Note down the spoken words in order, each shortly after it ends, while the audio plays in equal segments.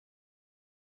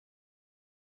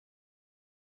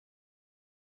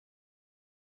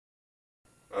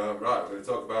Right, we're going to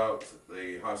talk about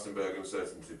the Heisenberg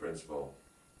Uncertainty Principle.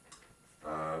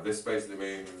 This basically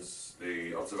means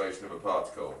the observation of a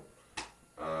particle.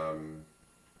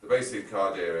 The basic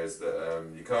idea is that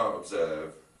you can't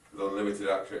observe with unlimited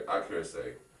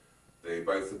accuracy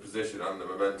both the position and the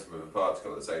momentum of a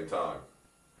particle at the same time.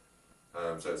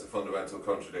 So it's a fundamental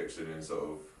contradiction in sort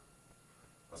of,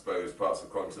 I suppose, parts of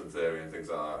quantum theory and things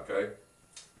like that, okay?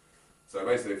 So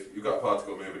basically, if you've got a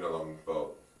particle moving along, but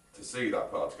to see that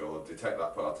particle or detect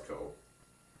that particle,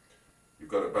 you've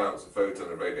got to bounce a photon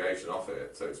of radiation off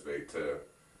it, so to speak, to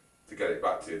get it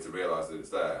back to you, to realise that it's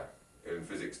there. In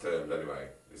physics terms, anyway.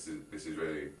 This is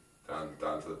really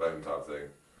down to the bone type thing.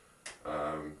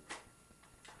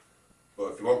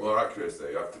 But if you want more accuracy,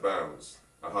 you have to bounce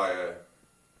a higher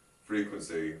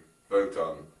frequency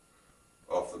photon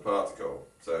off the particle.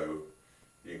 So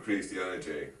you increase the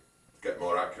energy to get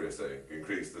more accuracy. You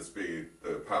increase the speed,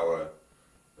 the power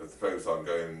of the photon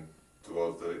going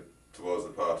towards the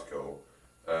particle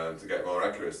to get more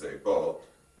accuracy. But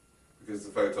because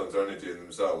the photons are energy in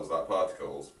themselves, like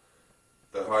particles,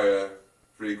 the higher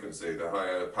frequency, the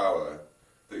higher power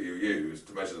that you use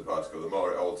to measure the particle, the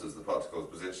more it alters the particle's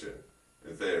position,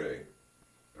 in theory.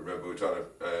 Remember, we're trying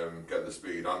to get the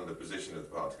speed and the position of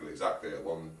the particle exactly at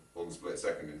one split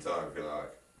second in time, if you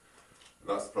like. And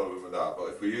that's the problem with that. But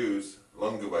if we use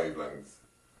longer wavelength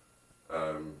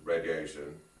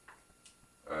radiation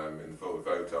in the form of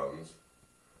photons,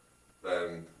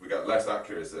 then we get less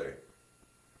accuracy.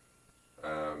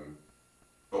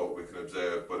 But we can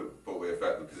observe, but we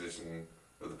affect the position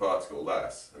of the particle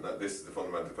less, and this is the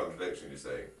fundamental contradiction, you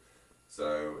see.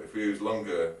 So if we use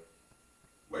longer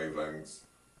wavelengths,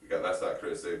 we get less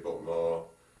accuracy but more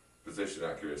position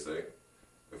accuracy.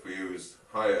 If we use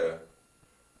higher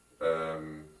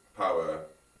power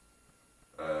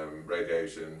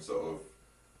radiation, sort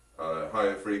of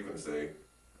higher frequency,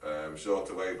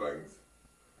 shorter wavelength,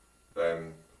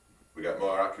 then we get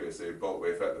more accuracy but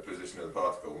we affect the position of the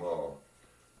particle more.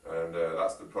 And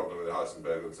that's the problem with the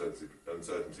Heisenberg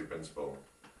Uncertainty Principle.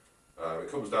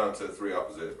 It comes down to three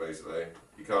opposites, basically.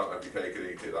 You can't have your cake and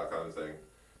eat it, that kind of thing.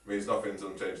 It means nothing's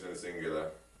unchanged in the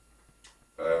singular.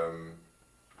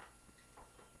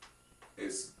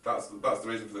 That's the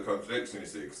reason for the contradiction, you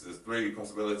see, because there's three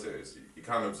possibilities. You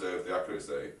can observe the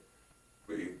accuracy,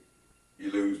 but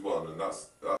you lose one, and that's